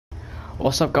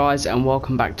What's up guys, and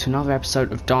welcome back to another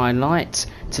episode of Dying Light.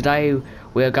 Today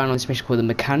we are going on this mission called The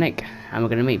Mechanic, and we're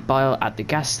going to meet Bile at the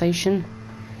gas station.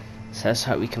 So let's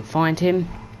hope we can find him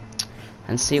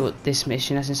and see what this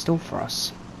mission has in store for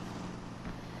us.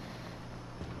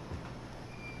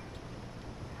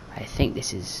 I think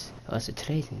this is a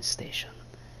trading station.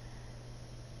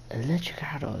 Electric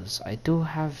arrows, I do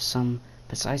have some,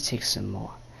 but I take some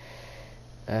more.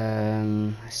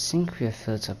 I think we are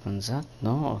filled up on that.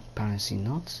 No, apparently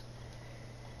not.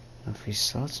 No free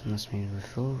slots, must mean we're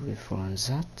full on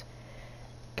that.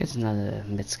 Get another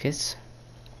medkit.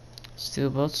 Steel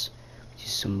bolts, do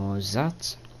some more of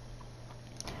that.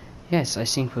 Yes, I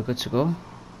think we're good to go.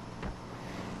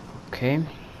 Okay.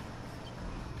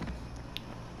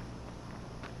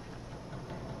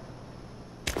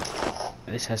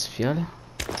 This has fuel.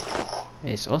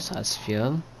 This also has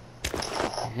fuel.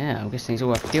 Yeah, I'm guessing it's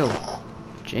all about fuel.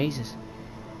 Jesus.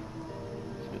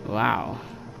 Wow.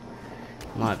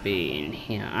 Might be in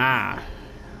here. Ah.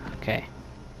 Okay.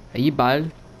 Are you Bile?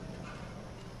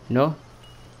 No?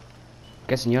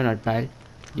 Guessing you're not Bile.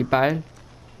 You Bile?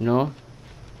 No?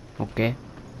 Okay.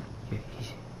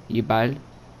 You Bile?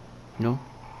 No?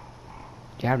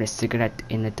 Do you have a cigarette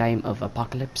in a time of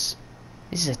apocalypse?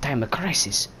 This is a time of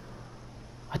crisis.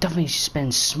 I don't think you should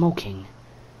spend smoking.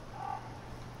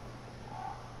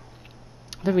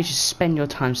 I don't think you should spend your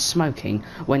time smoking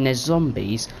when there's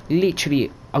zombies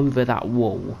literally over that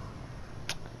wall.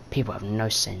 People have no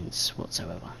sense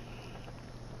whatsoever.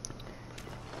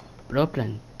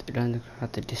 Problem, learn how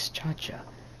to discharger.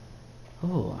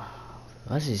 Oh,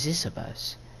 what is this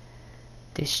about?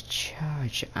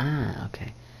 Discharge. Ah,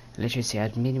 okay. Electricity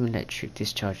add minimum electric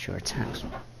discharge to your attacks.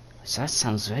 So that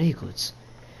sounds very good.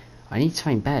 I need to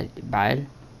find Bile.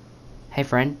 Hey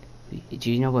friend,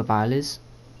 do you know where Bile is?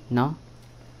 No?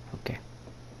 Okay.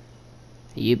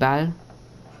 Are you Bile?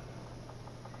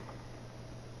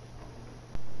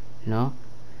 No?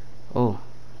 Oh,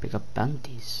 pick up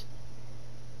bounties.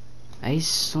 I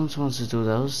don't want to do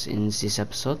those in this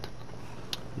episode.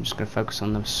 I'm just gonna focus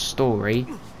on the story.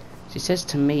 She says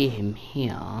to meet him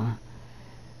here.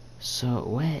 So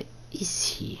where is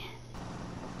he?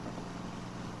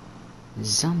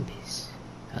 Zombies.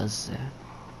 How's that?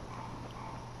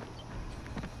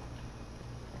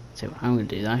 So what I'm gonna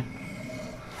do though.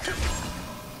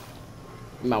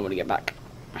 Might want to get back.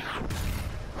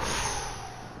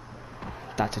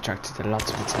 That attracted a lot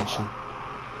of attention.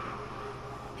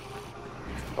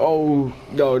 Oh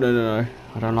no.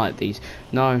 I don't like these.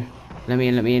 No. Let me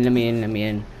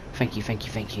in. Thank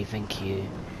you.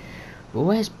 Well,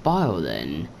 where's Bile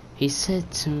then? He said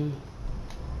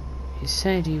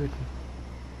he would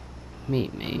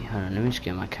meet me. Hold on, let me just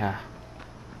get my car.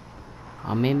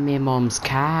 I'm in my mom's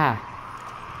car.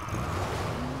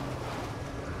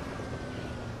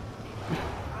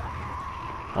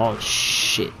 Oh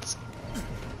shit.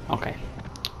 Okay.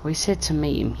 We said to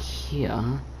meet him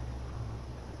here.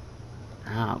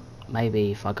 Ah,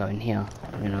 maybe if I go in here,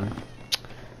 you know.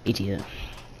 Idiot.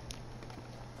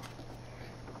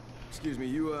 Excuse me,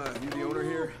 you the owner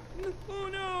here? Oh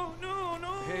no.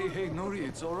 Hey, Nori,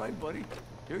 it's alright, buddy.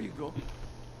 Here you go.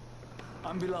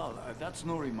 I'm Bilal. That's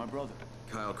Nori, my brother.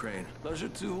 Kyle Crane. Pleasure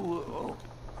to...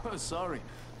 sorry.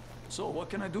 So, what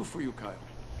can I do for you, Kyle?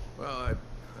 Well,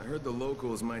 I heard the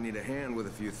locals might need a hand with a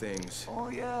few things. Oh,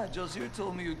 yeah. Jazir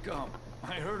told me you'd come.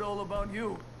 I heard all about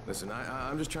you. Listen,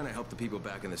 I'm just trying to help the people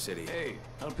back in the city. Hey,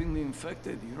 helping the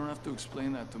infected, you don't have to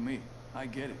explain that to me. I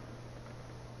get it.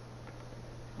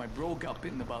 My bro got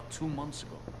bitten about 2 months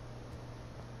ago.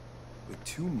 Wait,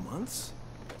 2 months?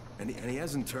 And he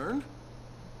hasn't turned?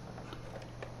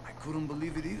 I couldn't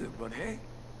believe it either, but hey,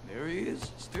 there he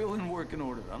is, still in working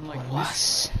order, unlike What?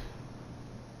 this.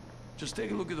 Just take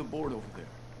a look at the board over there.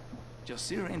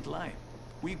 Jazir ain't lying.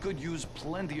 We could use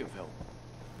plenty of help.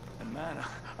 And man,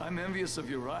 I'm envious of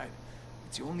your ride.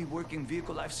 It's the only working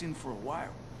vehicle I've seen for a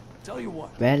while. Tell you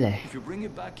what, Really? if you bring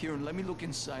it back here and let me look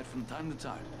inside from time to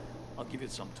time, I'll give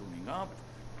it some tuning up,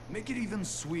 make it even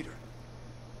sweeter.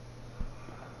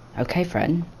 Okay,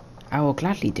 friend. I will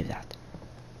gladly do that.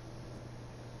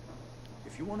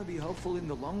 If you want to be helpful in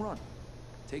the long run,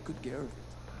 take good care of it.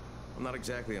 I'm not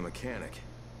exactly a mechanic.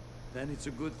 Then it's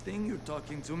a good thing you're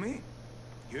talking to me.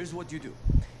 Here's what you do.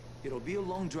 It'll be a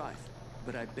long drive,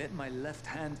 but I bet my left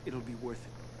hand it'll be worth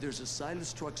it. There's a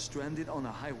Silas truck stranded on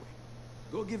a highway.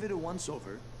 Go give it a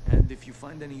once-over, and if you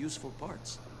find any useful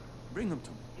parts, bring them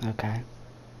to me. Okay.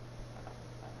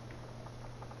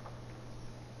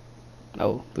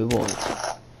 Oh, reward.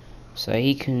 So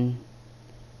he can...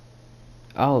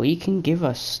 Oh, he can give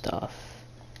us stuff.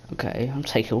 Okay, I'm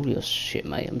taking all your shit,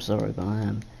 mate. I'm sorry, but I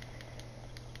am.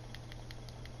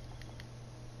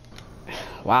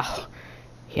 Wow,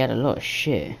 he had a lot of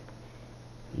shit.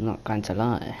 I'm not going to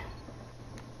lie.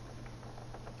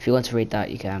 If you want to read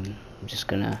that, you can. I'm just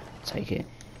gonna take it.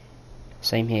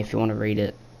 Same here, if you want to read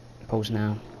it, pause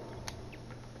now.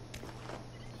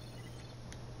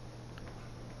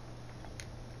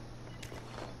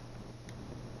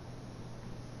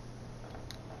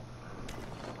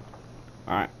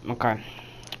 Alright, okay.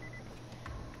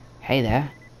 Hey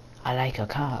there, I like your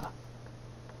car.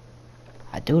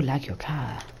 I do like your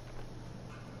car.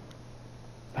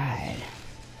 Right.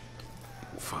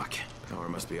 Fuck. Power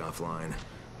must be offline.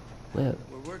 Well,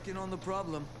 We're working on the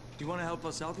problem. Do you want to help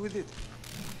us out with it?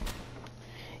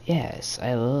 yes,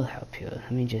 I will help you.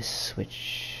 Let me just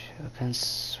switch. I can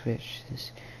switch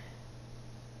this.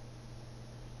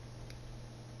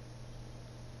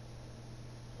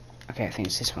 Okay, I think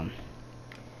it's this one.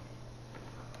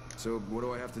 So, what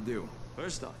do I have to do?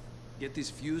 First off, get this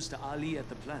fuse to Ali at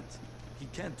the plant. He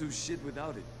can't do shit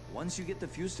without it. Once you get the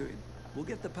fuse to him, we'll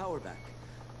get the power back.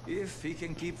 If he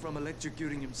can keep from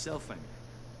electrocuting himself, I mean.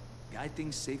 Guy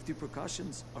thinks safety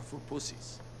precautions are for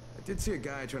pussies. I did see a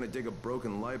guy trying to dig a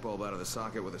broken light bulb out of the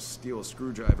socket with a steel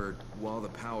screwdriver while the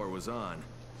power was on.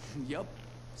 Yup,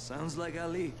 sounds like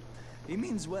Ali. He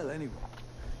means well anyway.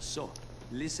 So,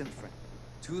 listen friend,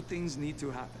 2 things need to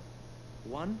happen.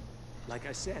 1, like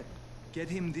I said, get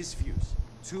him this fuse.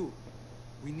 2,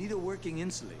 we need a working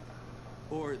insulator.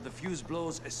 Or the fuse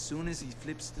blows as soon as he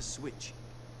flips the switch.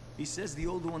 He says the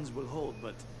old ones will hold,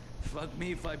 but fuck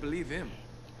me if I believe him.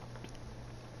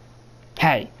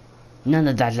 Hey, none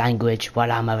of that language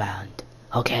while I'm around,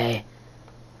 okay?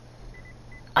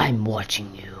 I'm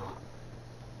watching you.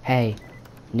 Hey,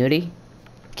 Nudie,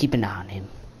 keep an eye on him.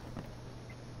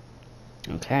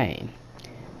 Okay,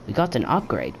 we got an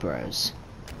upgrade, bros.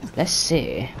 Let's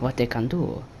see what they can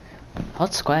do.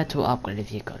 Hold square to upgrade the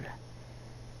vehicle.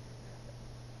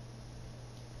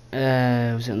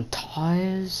 Was it on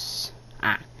tires?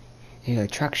 Ah, here you go,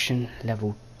 traction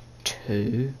level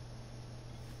 2.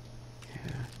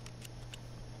 Yeah.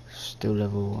 Still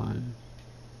level 1.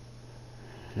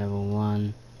 Level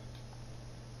 1.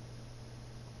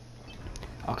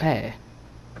 Okay.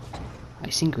 I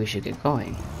think we should get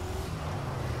going.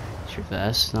 Let's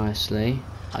reverse nicely.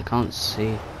 I can't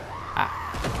see.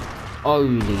 Ah.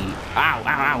 Holy. Ow,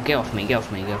 ow, ow. Get off me, get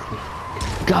off me, get off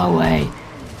me. Go away.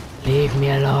 Leave me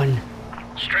alone.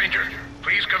 Stranger,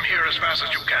 please come here as fast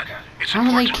as you can. It's How are they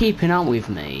important. keeping up with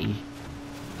me?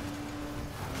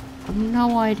 I've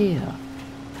no idea.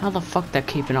 How the fuck they're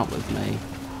keeping up with me?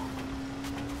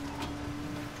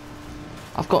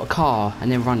 I've got a car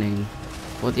and they're running.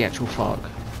 What the actual fuck?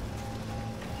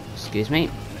 Excuse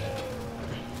me.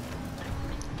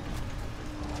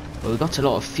 Well, we got a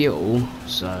lot of fuel,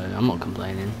 so I'm not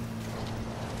complaining.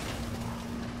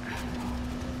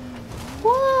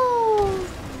 Woo!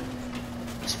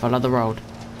 Let's follow the road.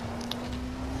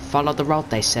 Follow the road,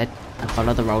 they said, and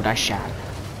follow the road I shall.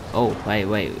 Oh, wait,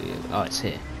 wait. Oh, it's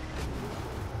here.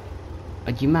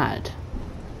 Are you mad?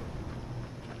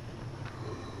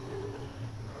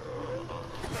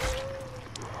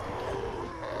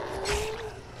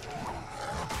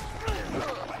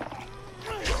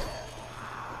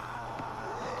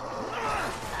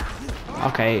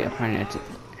 Okay, apparently it's...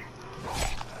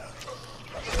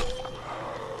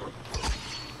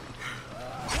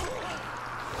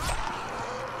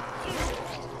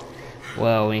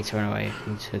 Well, we need to run away.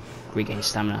 We need to regain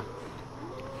stamina.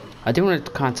 I do want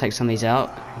to kind of take some of these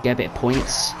out, get a bit of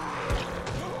points.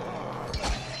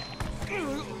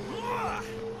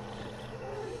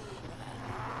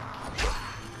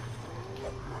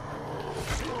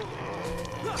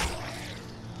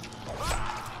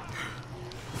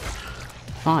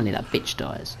 Finally, that bitch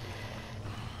dies.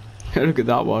 Look at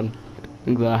that one.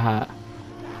 Look at that hat.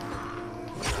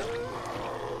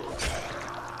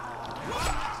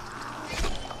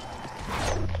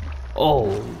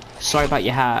 Oh, sorry about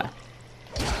your hat.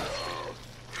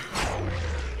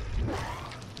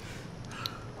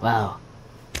 Well,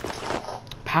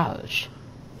 pouch.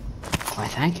 Why,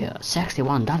 thank you.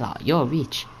 $61. You're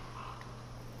rich.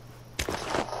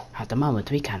 At the moment,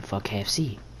 we can for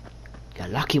KFC. You're a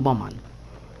lucky woman.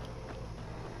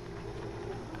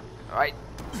 Right.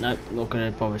 Nope, not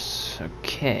gonna bother.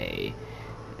 Okay.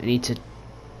 I need to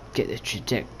get the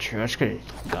trajectory. I'm just gonna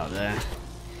go there.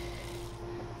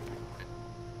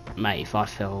 Mate, if I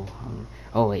fell...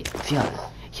 Oh wait,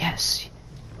 fuel. Yes.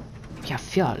 Yeah,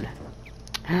 fuel.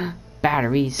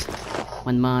 Batteries.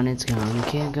 When money's gone,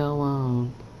 can't go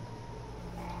on.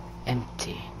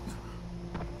 Empty.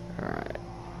 Alright.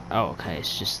 Oh, okay,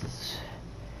 it's just...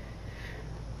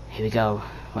 Here we go.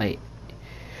 Wait.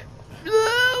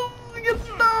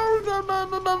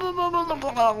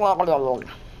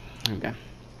 Okay.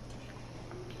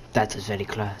 That is very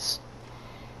close.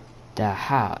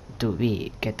 How do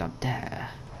we get up there?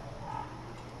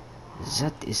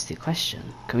 That is the question.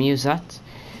 Can we use that?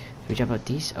 Can we jump up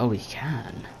these? Oh, we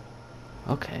can.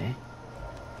 Okay.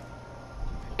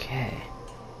 Okay.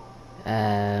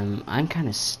 I'm kind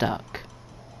of stuck.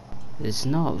 There's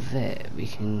not there. We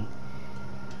can.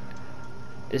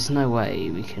 There's no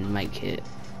way we can make it.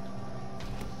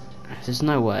 There's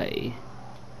no way.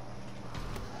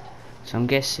 So I'm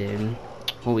guessing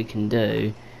what we can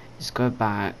do is go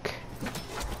back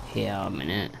here a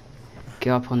minute,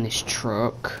 get up on this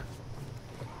truck,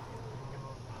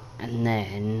 and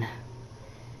then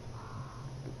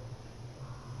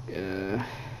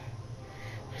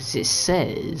as it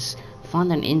says,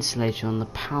 find an insulator on the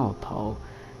power pole.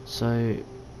 So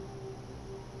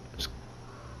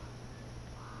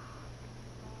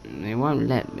it won't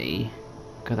let me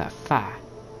go that far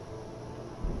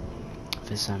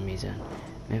for some reason.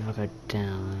 Maybe if I go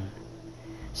down.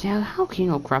 See, how can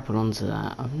you not grapple onto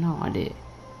that? I've no idea.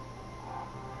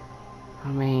 I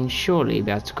mean, surely you'd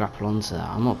be able to grapple onto that.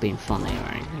 I'm not being funny or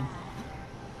anything.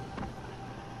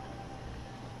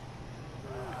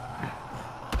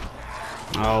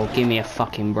 Oh, give me a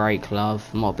fucking break, love.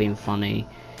 I'm not being funny.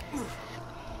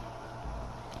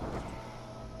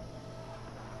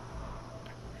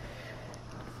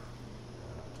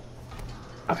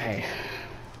 Okay.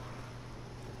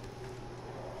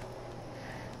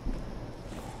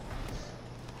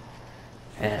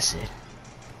 That's it.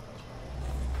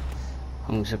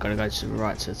 I'm just gonna go to the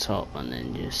right to the top and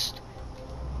then just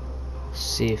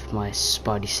see if my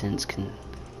spidey sense can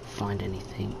find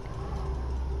anything.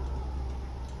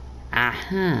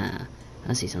 Aha!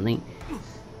 I see something.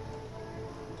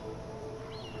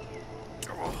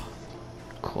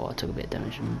 Cool, I took a bit of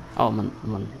damage. Oh, I'm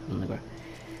on the ground.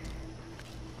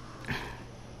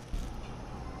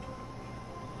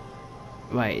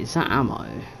 Wait, is that ammo?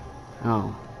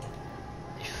 Oh.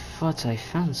 I thought I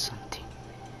found something.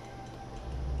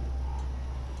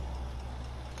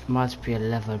 Must be a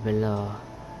level below.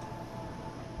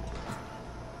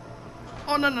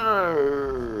 Oh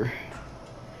no!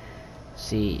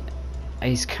 See,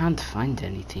 I just can't find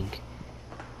anything.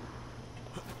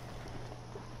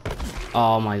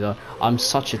 Oh my god, I'm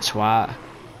such a twat.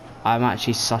 I'm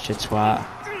actually such a twat.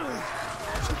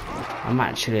 I'm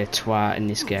actually a twat in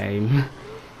this game.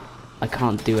 I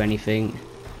can't do anything.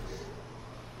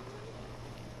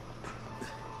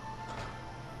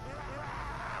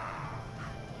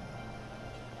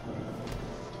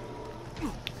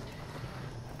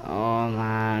 Oh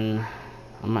man,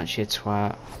 I'm actually a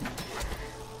twat.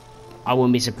 I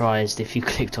wouldn't be surprised if you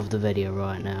clicked off the video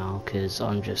right now, because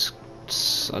I just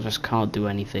can't do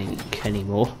anything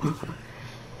anymore.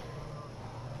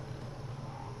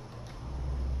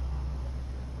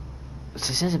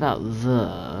 So it says about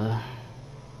the...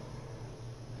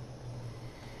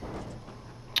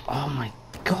 Oh my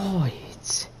god!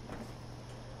 So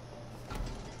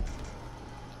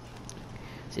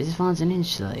this finds an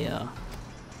insulator.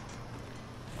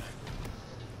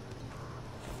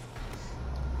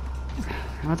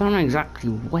 I don't know exactly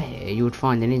where you would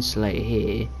find an insulator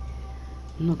here.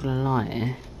 I'm not gonna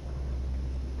lie.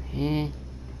 Here?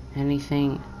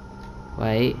 Anything?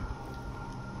 Wait.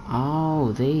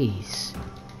 Oh, these.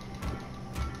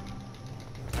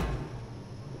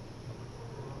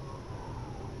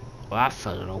 Well, that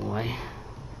fell a long way.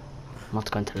 I'm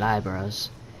not going to libraries.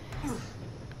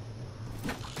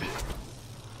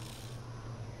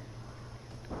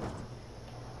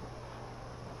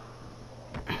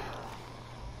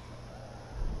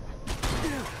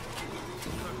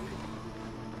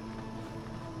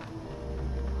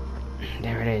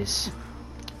 There it is.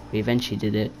 We eventually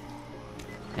did it.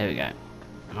 There we go.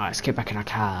 Alright, let's get back in our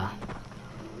car.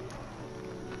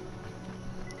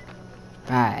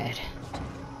 Right.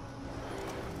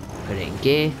 Put it in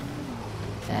gear.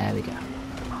 There we go.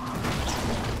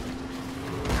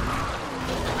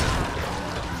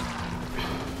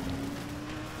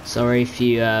 Sorry if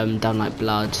you don't like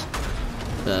blood,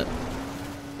 but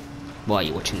why are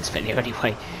you watching this video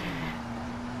anyway?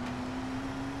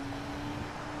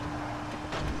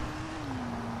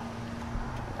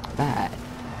 Right.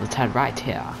 We'll turn right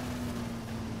here.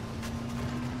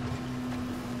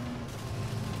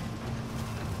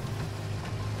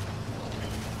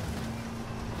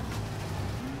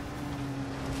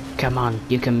 Come on,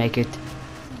 you can make it.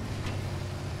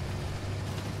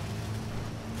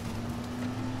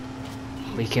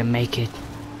 We can make it.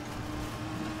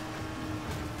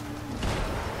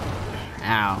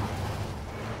 Ow.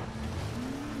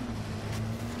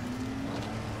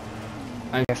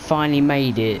 I finally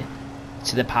made it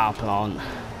to the power plant.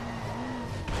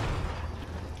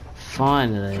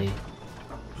 Finally.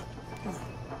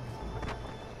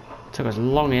 Took us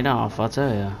long enough, I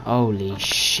tell you. Holy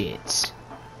shit.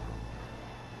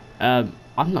 I'm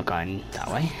not going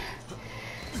that way.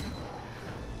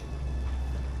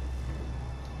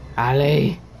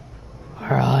 Ali,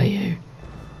 where are you?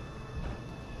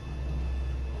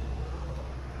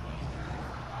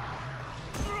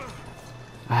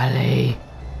 Ali,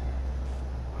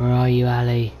 where are you,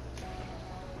 Ali?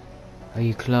 Are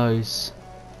you close?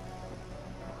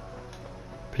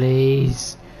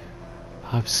 Please,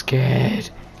 I'm scared.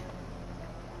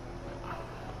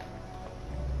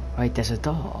 Wait, there's a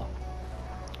door.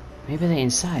 Maybe they're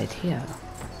inside here.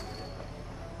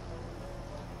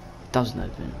 It doesn't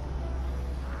open.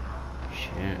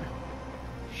 Shit.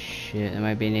 Shit, there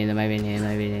might be in here, there might be in here, there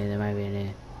might be in here, there might be in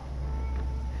here.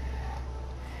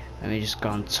 Let me just go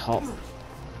on top. No,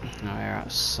 we're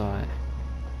outside.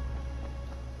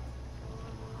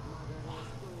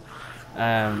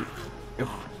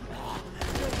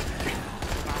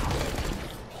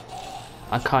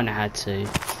 I kinda had to.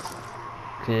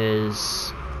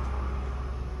 Cause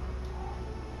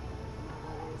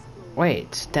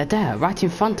wait, they're there, right in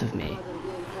front of me.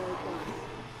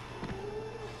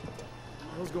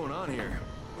 What's going on here?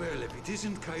 Well, if it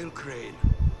isn't Kyle Crane,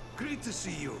 great to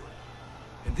see you.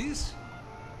 And this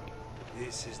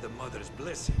is the Mother's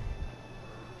blessing.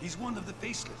 He's one of the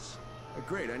Faceless.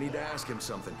 Great, I need to ask him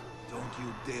something. Don't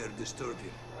you dare disturb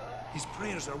him. His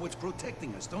prayers are what's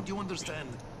protecting us, don't you understand?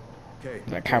 Okay,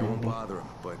 That I camera. won't bother him,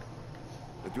 but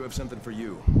I do have something for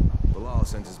you. Bilal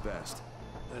sent his best.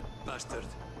 That bastard.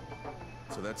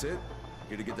 So that's it?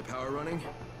 Here to get the power running?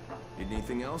 Need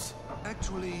anything else?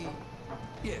 Actually,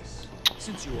 yes,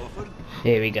 since you offered.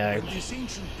 Here we go. When this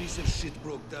ancient piece of shit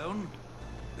broke down,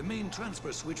 the main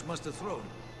transfer switch must have thrown.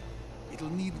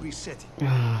 It'll need resetting.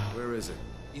 Where is it?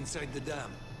 Inside the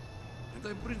dam. And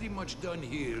I'm pretty much done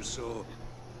here, so...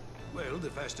 Well, the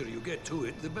faster you get to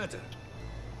it, the better.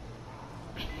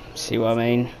 See what I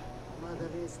mean? Mother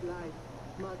is life.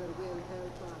 Mother will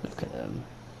help us. Look at them.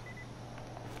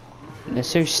 And as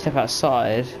soon as you step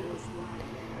outside,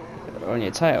 they're on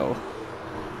your tail.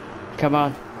 Come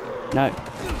on. No.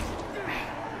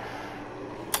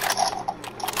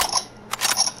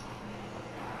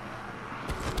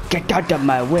 Get out of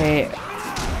my way!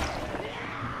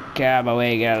 Get out of my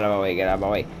way, get out of my way, get out of my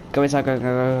way. Go inside, go, go,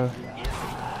 go.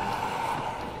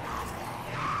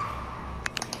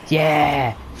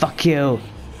 Yeah! Fuck you!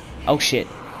 Oh shit.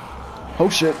 Oh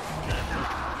shit.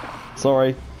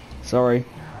 Sorry. Sorry.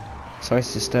 Sorry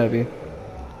to disturb you.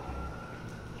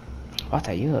 What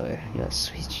are you? You're a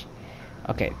switch.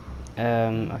 Okay.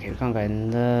 Okay, we can't go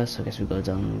in there, so I guess we go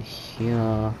down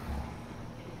here.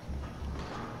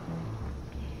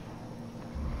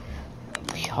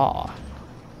 Yeah.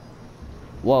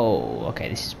 Whoa, okay,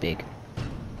 this is big.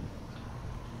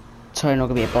 Totally not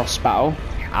gonna be a boss battle.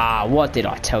 Ah, what did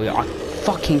I tell you? I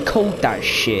fucking called that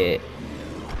shit.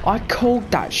 I called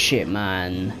that shit,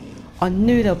 man. I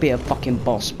knew there'd be a fucking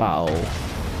boss battle.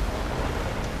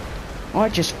 I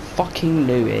just fucking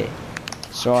knew it.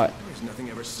 It's alright. There's nothing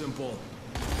ever simple.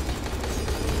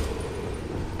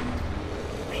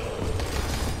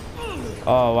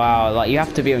 Oh wow, like you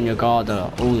have to be on your guard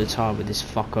all the time with this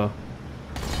fucker.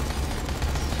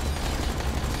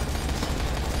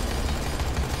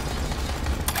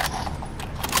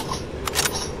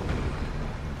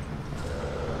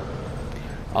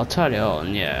 I'll turn it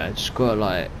on, yeah, just gotta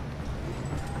like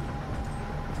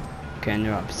get in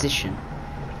the right position.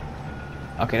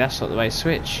 Okay, that's not the way to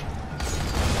switch.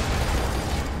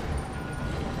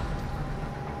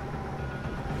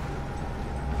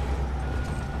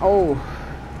 Oh!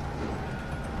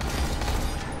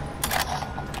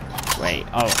 Wait,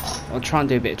 oh, I'll try and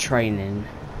do a bit of training.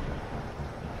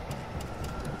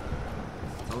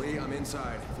 Ali, I'm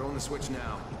inside. Throwing the switch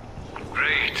now.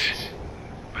 Great.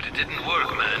 But it didn't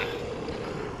work, man.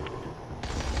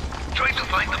 Try to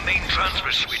find the main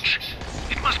transfer switch.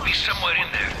 It must be somewhere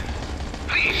in there.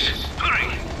 Please, hurry.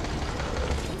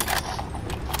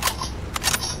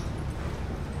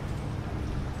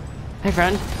 Hey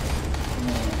friend.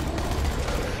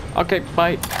 Okay,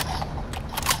 bye.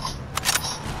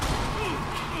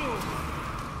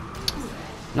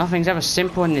 Nothing's ever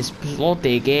simple in this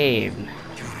bloody game.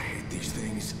 God, I hate these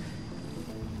things.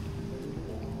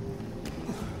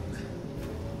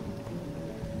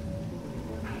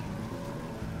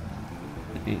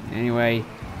 Anyway,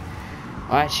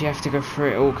 I actually have to go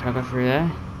through it all. Can I go through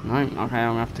there? No? Okay, I'm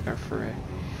gonna have to go through it.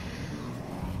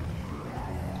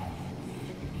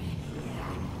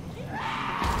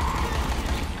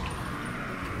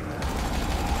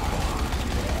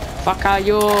 Fuck are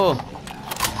you?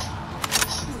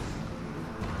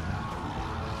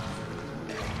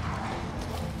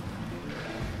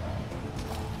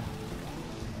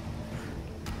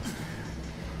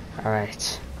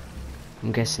 Alright.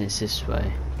 I'm guessing it's this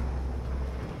way.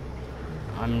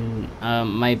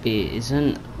 Maybe it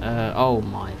isn't. Oh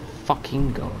my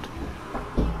fucking god.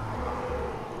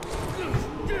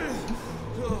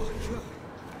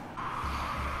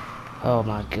 Oh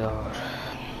my god.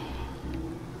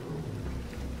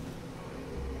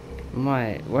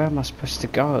 Where am I supposed to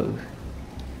go?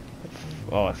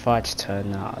 Oh, if I had to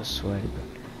turn that, I swear.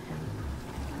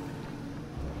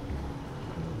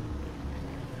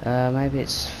 Maybe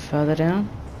it's further down?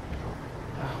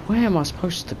 Where am I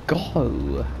supposed to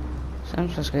go? So I'm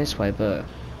supposed to go this way, but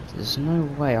there's no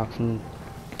way I can...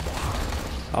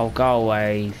 Oh, go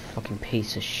away, you fucking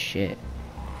piece of shit.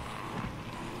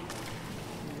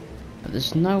 But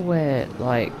there's nowhere,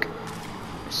 like...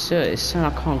 It's saying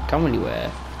I can't go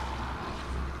anywhere.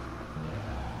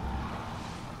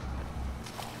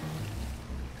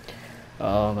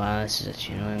 Oh man, this is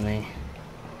actually annoying me.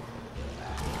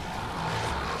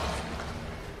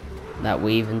 That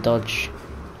weave and dodge.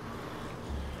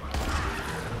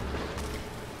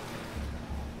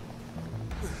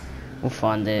 We'll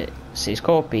find it. See, it's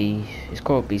got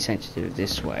to be sensitive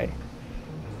this way.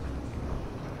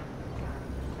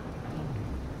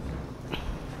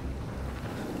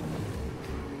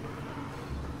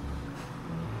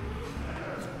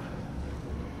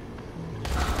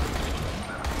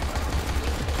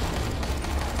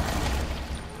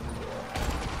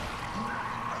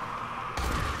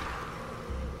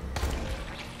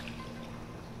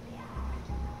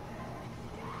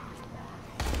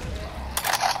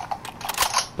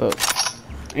 But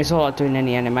it's not like doing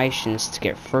any animations to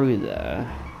get through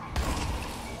there.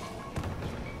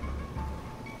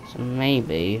 So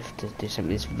maybe if to do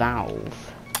something with this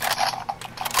valve.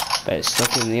 But it's still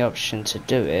giving the option to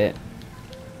do it.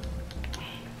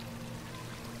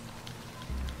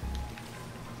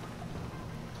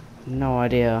 No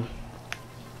idea.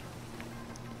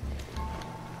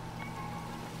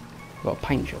 Got a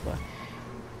paint job there.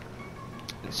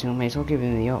 So it's not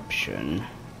giving the option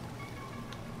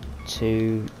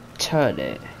to turn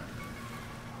it.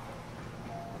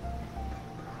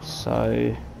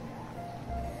 So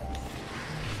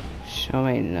I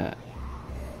mean that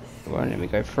it won't let me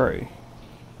go through.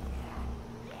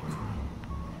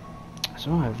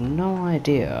 So I have no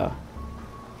idea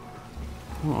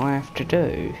what I have to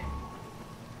do.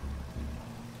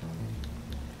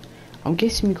 I'm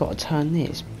guessing we've got to turn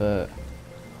this, but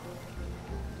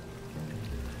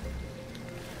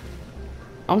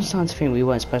I'm starting to think we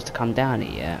weren't supposed to come down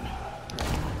it yet.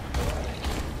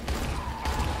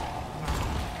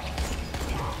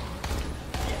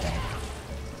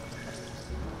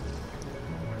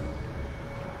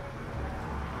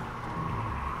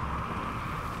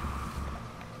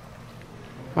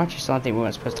 I'm actually starting to think we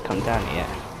weren't supposed to come down it yet.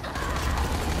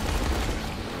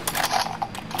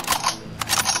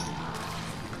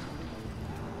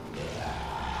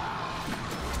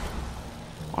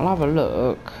 I'll have a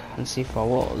look and see if I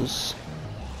was.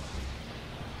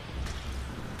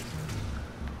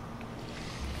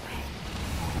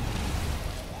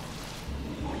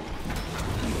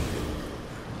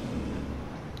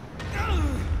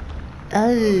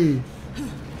 Oh.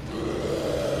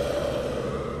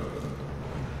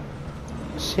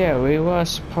 So yeah, we were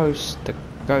supposed to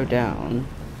go down.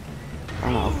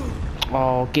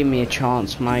 Oh, give me a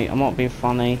chance, mate. I'm not being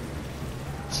funny.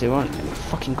 So you won't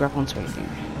fucking grab onto anything.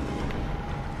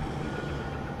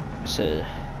 So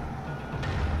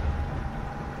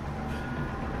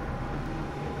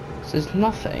there's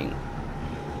nothing.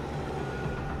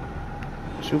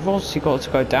 So we've obviously got to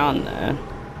go down there.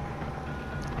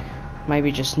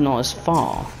 Maybe just not as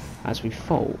far as we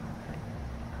thought.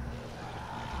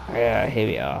 Yeah, here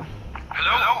we are.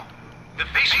 Hello? The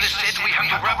faceless said we have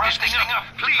to wrap this thing up.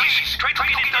 Please, try to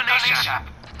get it done ASAP.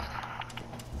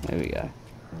 There we go.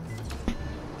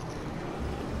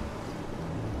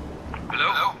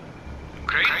 Hello?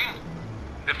 Crane?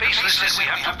 The faceless said we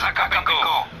have to pack up and go.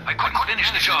 I couldn't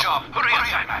finish the job. Hurry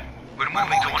up, man. We're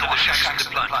moving to one of the shacks in the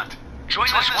plant. Join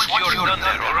us once you're done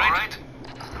there, alright?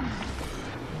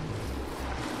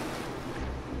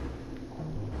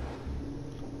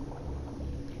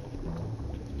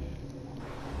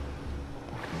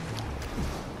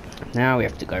 Now we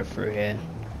have to go through here.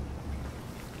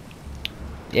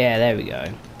 Yeah, there we go.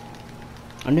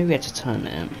 I knew we had to turn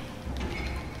it.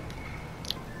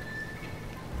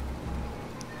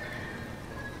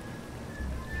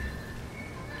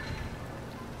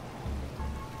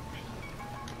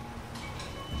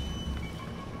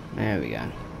 There we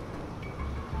go.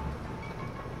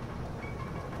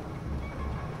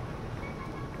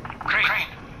 Crane,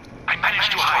 I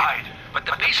managed to hide, but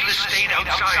the baseless stayed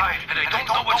outside, and I don't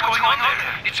know what's going on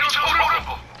there. It sounds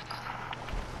horrible.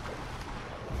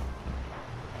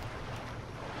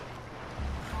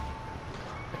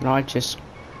 Can I just...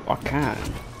 I can.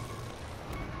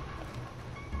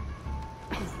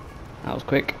 That was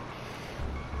quick.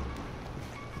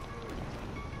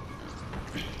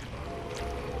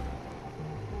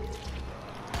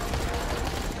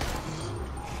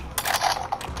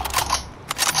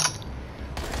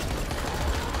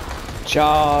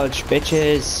 Charge,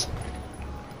 bitches!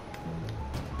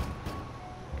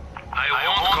 I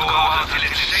won't go out until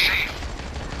it's safe.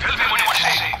 Tell me when it's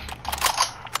safe.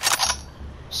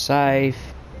 Safe.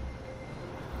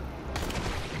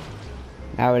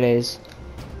 Now it is.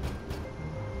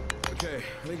 Okay,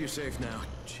 I think you're safe now.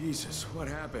 Jesus, what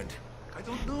happened? I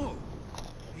don't know.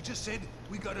 He just said,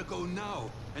 we gotta go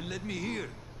now, and let me here.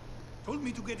 Told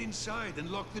me to get inside and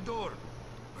lock the door.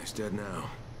 He's dead now.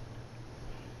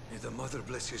 May the mother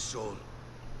bless his soul.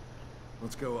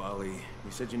 Let's go, Ali.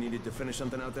 You said you needed to finish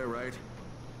something out there, right?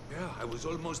 Yeah, I was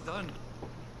almost done.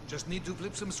 Just need to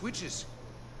flip some switches.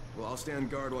 Well, I'll stand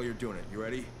guard while you're doing it. You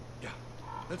ready? Yeah,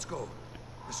 let's go.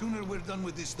 The sooner we're done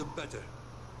with this, the better.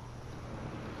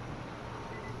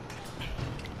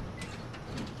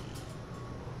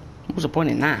 What was the point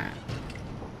in that?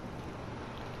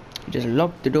 Just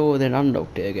locked the door, then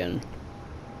unlocked it again.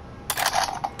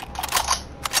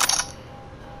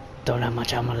 Don't have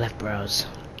much ammo left, bros.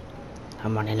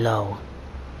 I'm running low.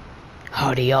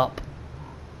 Hurry up.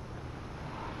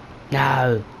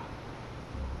 No.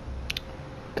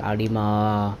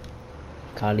 Kalima.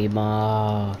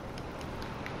 Kalima.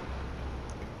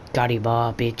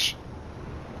 Kalima, bitch.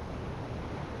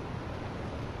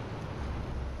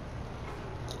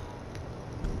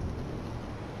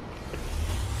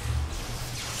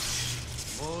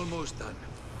 Almost done.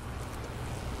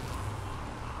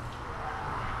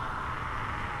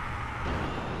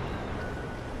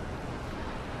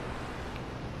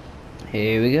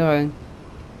 Here we go.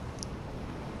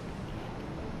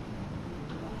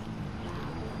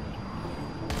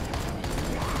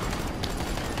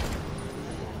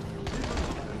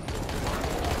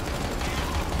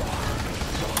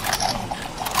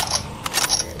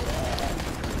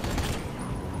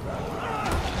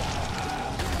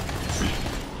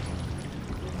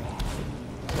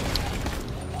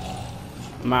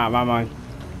 Man.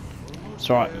 It's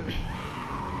right.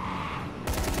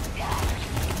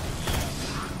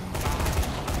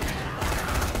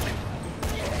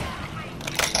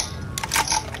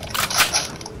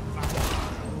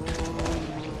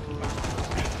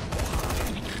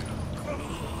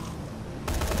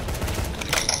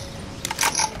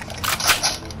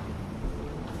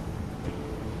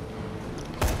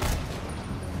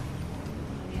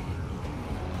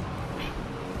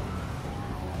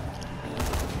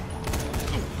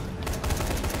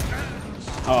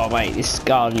 Oh wait, this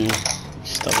garden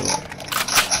just doesn't work.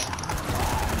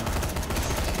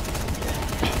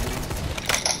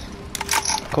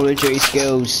 Call of Duty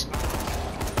skills.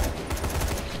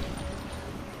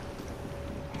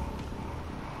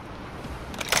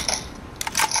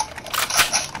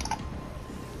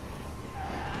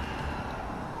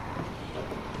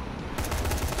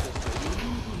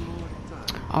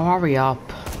 Oh, hurry up,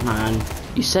 man.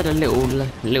 You said a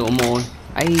little more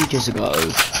ages ago.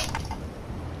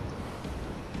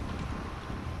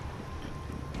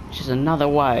 Which is another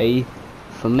way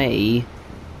for me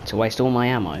to waste all my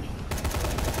ammo.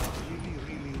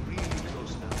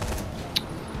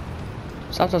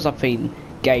 Sometimes I think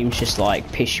games just like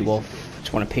piss you off.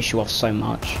 Just want to piss you off so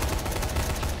much.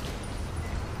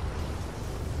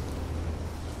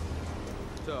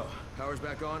 So, power's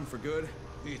back on for good?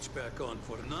 It's back on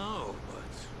for now, but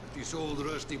this old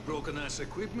rusty broken ass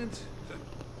equipment,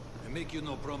 I make you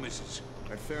no promises.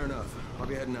 Alright, fair enough. I'll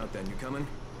be heading out then. You coming?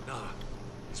 Nah,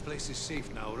 this place is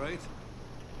safe now, right?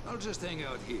 I'll just hang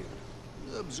out here,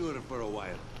 observe for a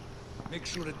while. Make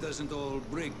sure it doesn't all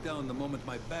break down the moment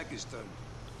my back is turned.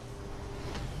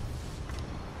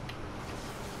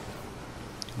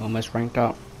 Almost ranked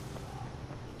up.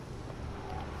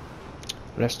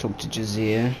 Let's talk to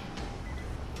Jazir.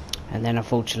 And then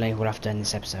unfortunately we'll have to end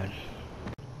this episode.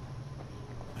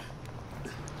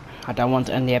 I don't want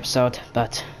to end the episode,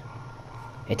 but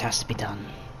it has to be done.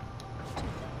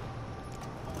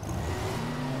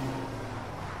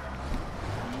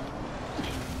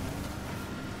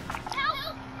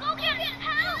 Help! Go get it!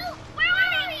 Help! Where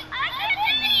are you? I can't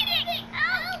do anything!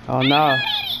 Help! Oh no,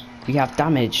 we have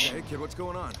damage. Hey kid, what's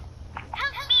going on?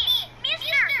 Help me!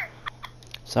 Mister!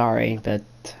 Sorry, but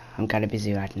I'm kind of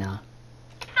busy right now.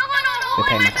 No,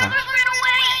 Repay my my car. brothers ran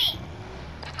away!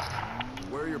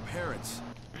 Where are your parents?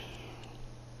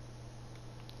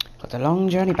 Got a long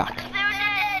journey back. They're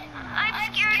dead.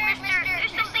 I'm scared, mister.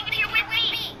 There's something in here with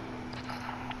me.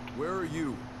 Where are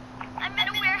you? I'm in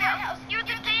a warehouse. Near the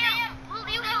dam. Will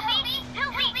you help me?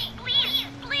 Help me, please,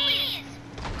 please.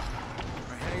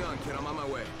 Alright, hang on, kid. I'm on my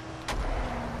way.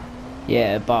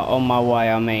 Yeah, but on my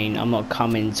way, I mean, I'm not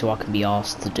coming until I can be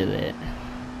asked to do it.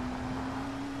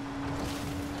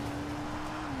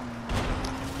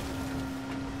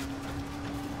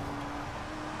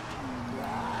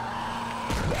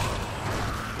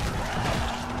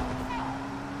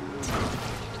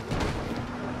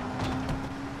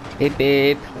 Beep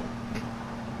beep.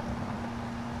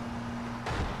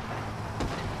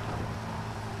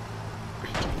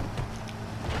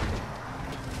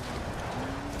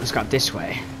 Let's go this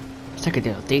way. Let's take a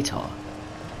little detour.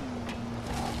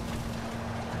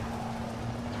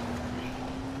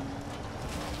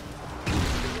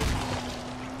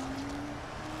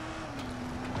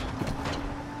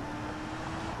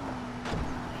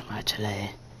 Actually,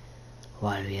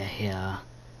 while we are here,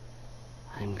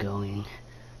 I'm going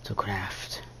to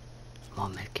craft more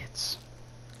medkits.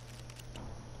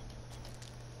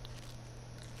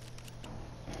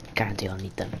 Guarantee I'll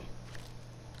need them.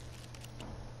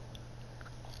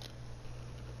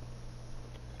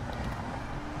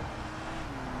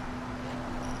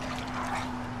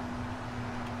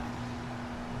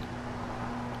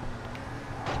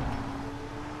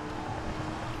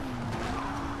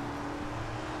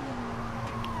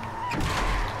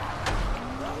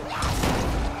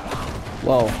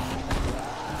 Whoa.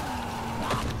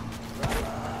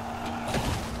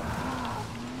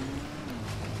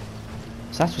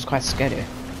 So that was quite scary.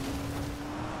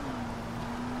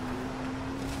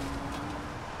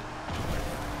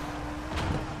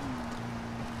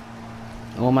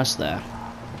 Almost there,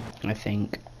 I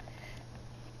think.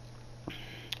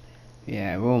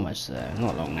 Yeah, we're almost there.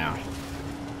 Not long now.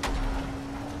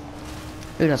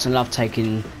 Who doesn't love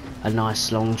taking a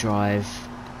nice long drive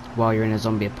while you're in a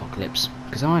zombie apocalypse?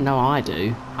 Because I know I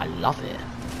do. I love it.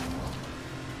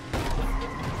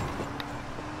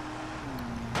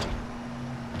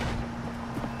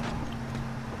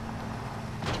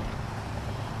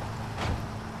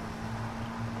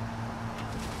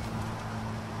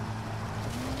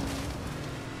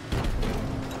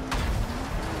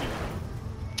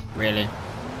 Really?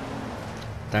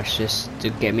 That's just to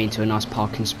get me into a nice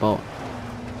parking spot.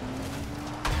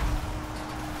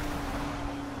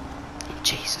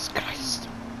 Jesus Christ.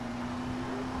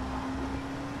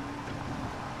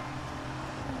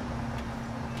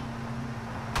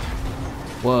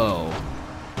 Whoa.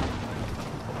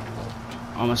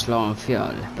 Almost low on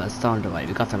fuel, but it's down the way.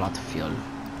 We got a lot of fuel.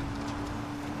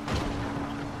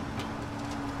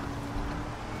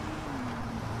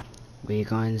 We're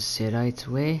going the right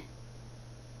way.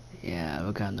 Yeah,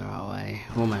 we're going the right way.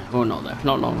 Oh man, oh not there.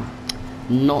 Not long.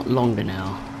 Not longer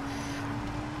now.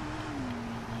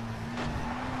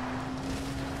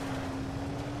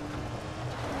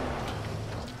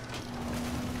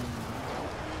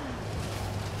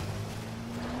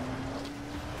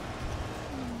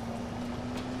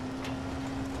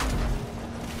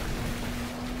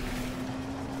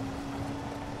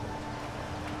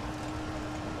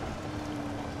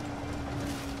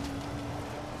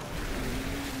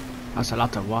 That's a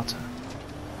lot of water.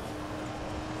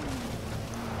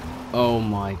 Oh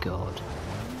my god.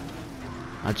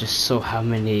 I just saw how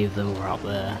many of them were up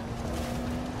there.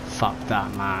 Fuck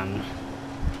that, man.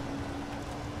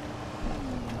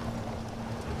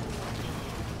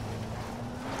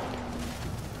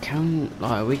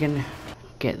 Are we gonna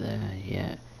get there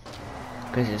yet?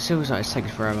 Because it feels like it's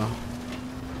taking forever.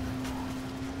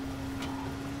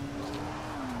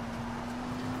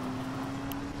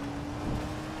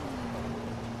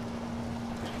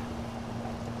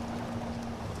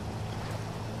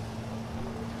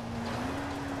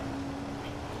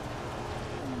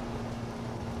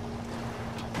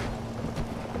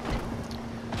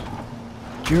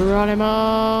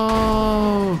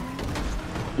 Geronimo!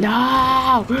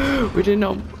 No! We didn't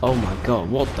know. Oh my god,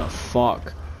 what the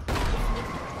fuck?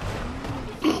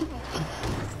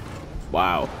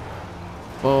 Wow.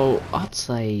 Well, I'd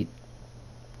say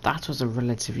that was a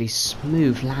relatively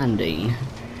smooth landing.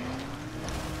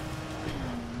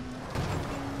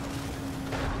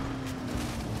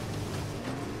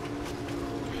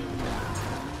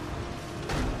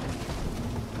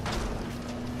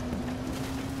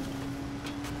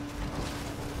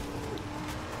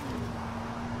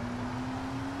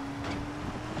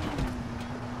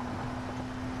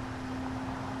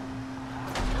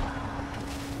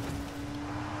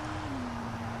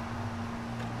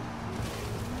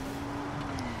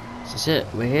 That's it.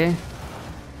 We're here.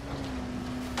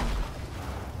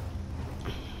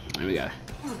 There we go.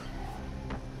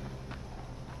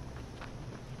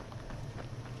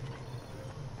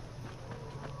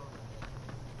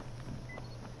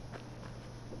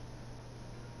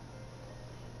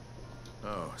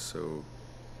 Oh, so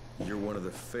you're one of the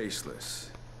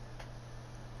Faceless.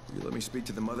 Will you let me speak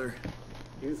to the mother?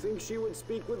 You think she would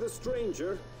speak with a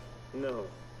stranger? No.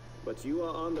 But you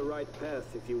are on the right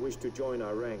path if you wish to join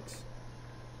our ranks.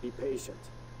 Be patient.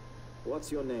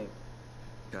 What's your name?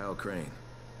 Kyle Crane.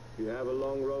 You have a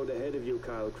long road ahead of you,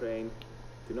 Kyle Crane.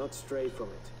 Do not stray from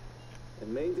it.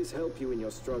 And may this help you in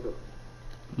your struggle.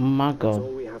 My That's all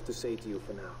God. we have to say to you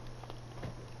for now.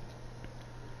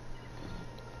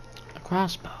 A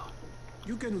crossbow.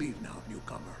 You can leave now,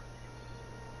 newcomer.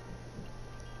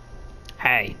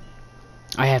 Hey,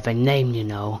 I have a name, you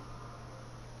know.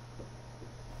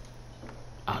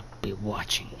 I'll be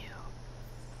watching you.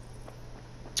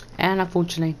 And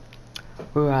unfortunately,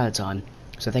 we're out of time.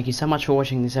 So thank you so much for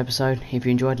watching this episode. If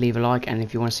you enjoyed, leave a like, and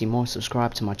if you want to see more,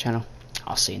 subscribe to my channel.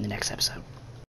 I'll see you in the next episode.